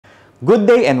Good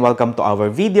day and welcome to our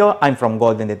video. I'm from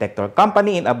Golden Detector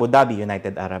Company in Abu Dhabi,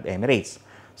 United Arab Emirates.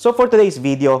 So for today's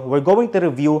video, we're going to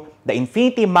review the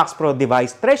Infinity Max Pro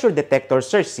device Treasure Detector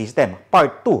Search System,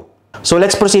 Part 2. So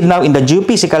let's proceed now in the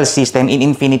geophysical system in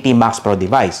Infinity Max Pro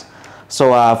device.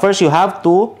 So first you have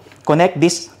to connect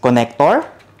this connector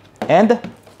and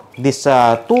these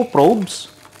two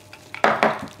probes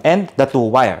and the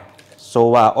two wire.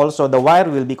 So also the wire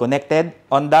will be connected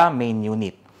on the main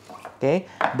unit. Okay,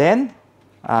 then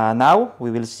now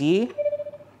we will see,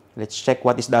 let's check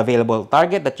what is the available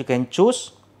target that you can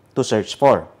choose to search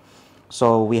for.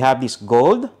 So we have this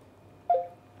gold,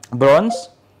 bronze,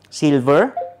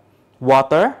 silver,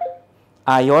 water,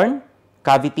 iron,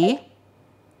 cavity,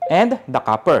 and the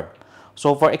copper.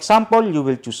 So for example, you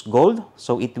will choose gold.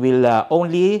 So it will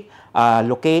only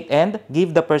locate and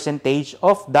give the percentage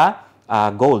of the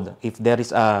gold. If there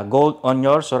is gold on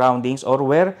your surroundings or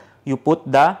where you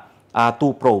put the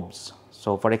two probes.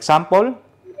 So for example,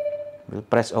 we'll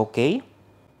press OK.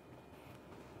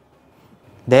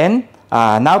 Then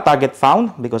now target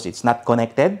found because it's not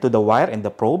connected to the wire and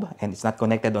the probe and it's not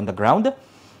connected on the ground.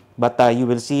 But you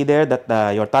will see there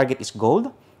that your target is gold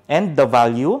and the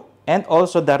value and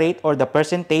also the rate or the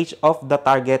percentage of the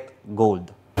target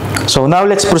gold. So now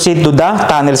let's proceed to the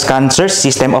tunnel scan search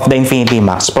system of the Infinity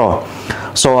Max Pro.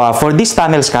 So for this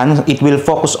tunnel scan, it will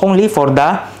focus only for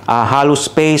the hollow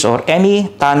space or any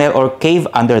tunnel or cave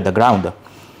under the ground.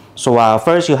 So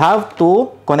first you have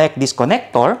to connect this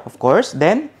connector, of course,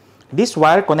 then this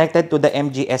wire connected to the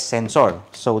MGS sensor.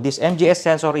 So this MGS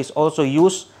sensor is also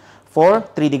used for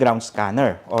 3D ground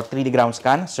scanner or 3D ground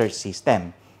scan search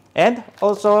system. And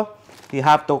also you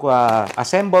have to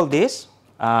assemble this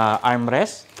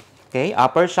armrest, okay,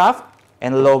 upper shaft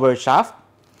and lower shaft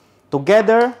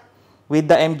together with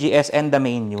the MGS and the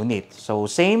main unit. So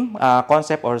same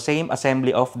concept or same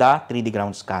assembly of the 3D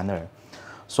ground scanner.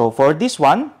 So for this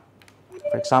one,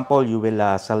 for example, you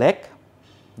will select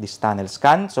this tunnel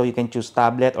scan. So you can choose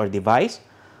tablet or device.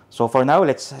 So for now,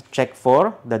 let's check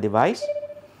for the device.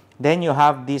 Then you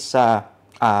have this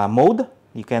mode.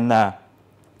 You can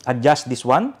adjust this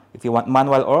one if you want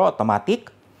manual or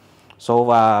automatic. So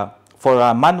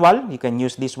for manual, you can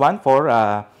use this one for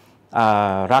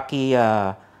rocky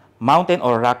mountain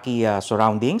or rocky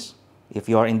surroundings. If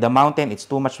you are in the mountain, it's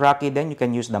too much rocky, then you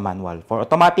can use the manual. For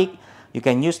automatic, you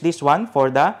can use this one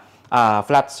for the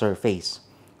flat surface.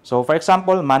 So for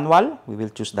example, manual, we will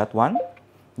choose that one.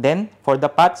 Then for the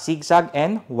path, zigzag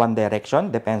and one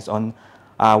direction, depends on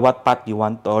what path you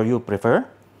want or you prefer.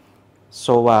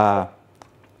 So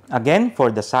again,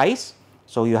 for the size,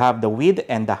 so you have the width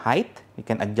and the height, you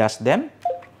can adjust them.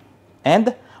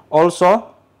 And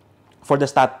also for the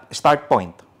start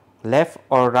point, left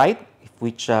or right,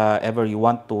 whichever you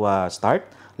want to start,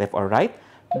 left or right.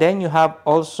 Then you have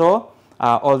also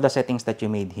all the settings that you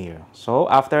made here. So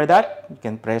after that, you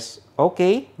can press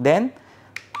OK. Then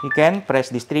you can press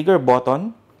this trigger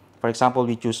button. For example,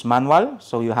 we choose manual.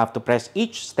 So you have to press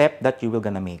each step that you will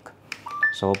gonna make.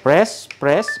 So press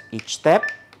each step.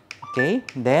 Okay.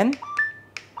 Then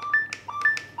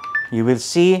you will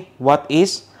see what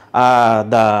is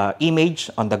the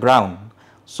image on the ground.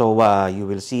 So you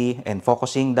will see and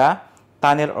focusing the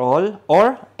tunnel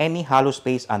or any hollow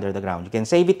space under the ground. You can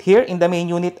save it here in the main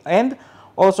unit, and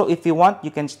also if you want,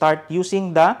 you can start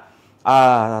using the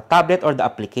tablet or the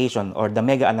application or the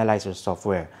Mega Analyzer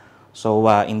software. So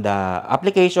in the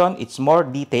application, it's more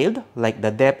detailed, like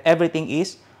the depth, everything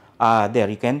is there.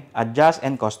 You can adjust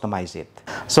and customize it.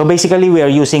 So basically, we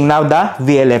are using now the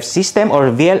VLF system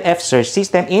or VLF search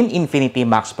system in Infinity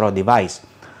Max Pro device.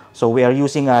 So we are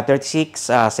using a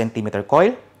 36 centimeter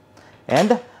coil,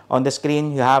 and on the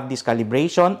screen you have this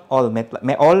calibration, all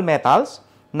metals,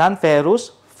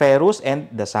 non-ferrous, ferrous, and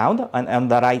the sound. And on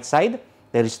the right side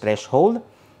there is threshold,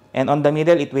 and on the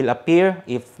middle it will appear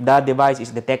if the device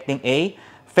is detecting a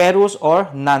ferrous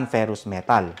or non-ferrous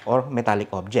metal or metallic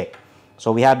object.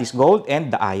 So we have this gold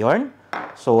and the iron.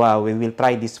 So we will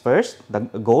try this first, the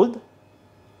gold.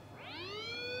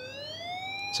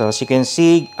 So as you can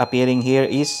see, appearing here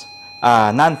is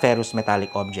a non-ferrous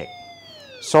metallic object.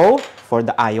 So for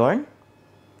the iron,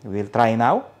 we will try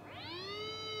now.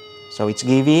 So it's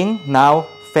giving now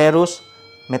ferrous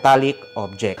metallic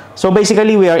object. So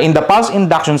basically, we are in the pulse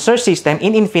induction search system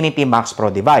in Infinity Max Pro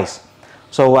device.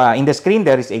 So in the screen,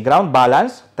 there is a ground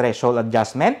balance, threshold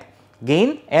adjustment,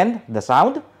 gain, and the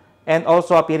sound. And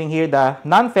also appearing here the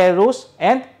non-ferrous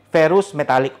and ferrous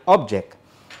metallic object.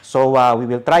 So we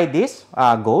will try this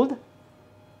gold.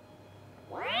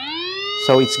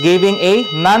 So it's giving a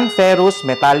non-ferrous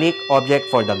metallic object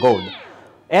for the gold.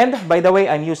 And by the way,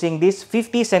 I'm using this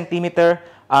 50 centimeter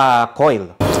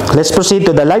coil. Let's proceed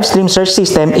to the live stream search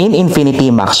system in Infinity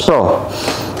Max Pro.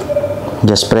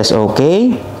 Just press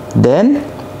OK. Then,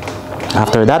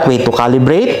 after that, wait to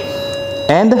calibrate.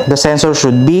 And the sensor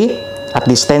should be at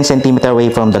least 10 cm away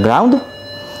from the ground.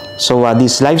 So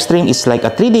this live stream is like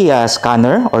a 3D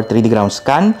scanner or 3D ground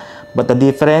scan, but the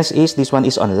difference is this one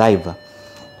is on live.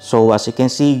 So as you can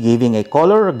see, giving a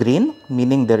color green,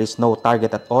 meaning there is no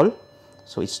target at all.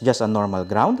 So it's just a normal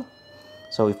ground.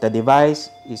 So if the device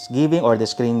is giving or the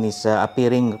screen is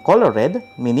appearing color red,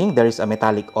 meaning there is a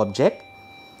metallic object.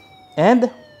 And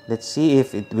let's see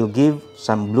if it will give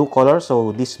some blue color.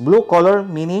 So this blue color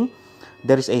meaning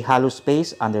there is a hollow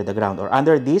space under the ground or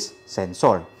under this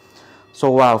sensor.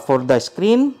 So for the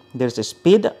screen, there's a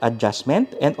speed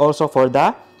adjustment and also for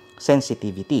the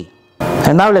sensitivity.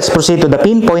 And now let's proceed to the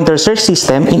pinpointer search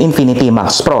system in Infinity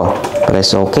Max Pro.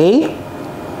 Press OK.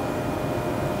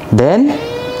 Then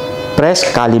press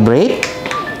calibrate.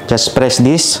 Just press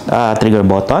this trigger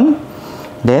button.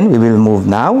 Then we will move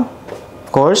now.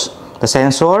 Of course, the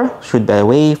sensor should be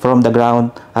away from the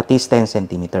ground at least 10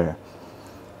 cm.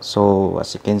 So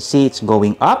as you can see, it's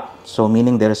going up. So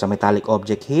meaning there is a metallic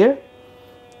object here.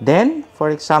 Then,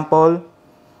 for example,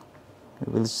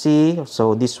 we will see,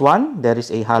 so this one, there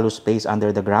is a hollow space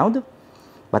under the ground.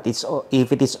 But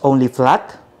if it is only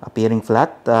flat, appearing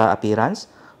flat appearance,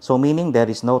 so meaning there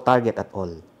is no target at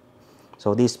all.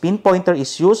 So this pinpointer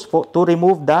is used to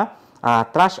remove the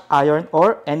trash iron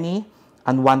or any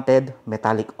unwanted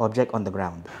metallic object on the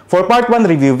ground. For part 1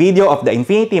 review video of the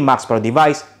Infinity Max Pro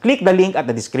device, click the link at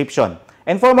the description.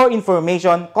 And for more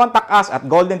information, contact us at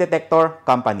Golden Detector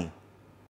Company.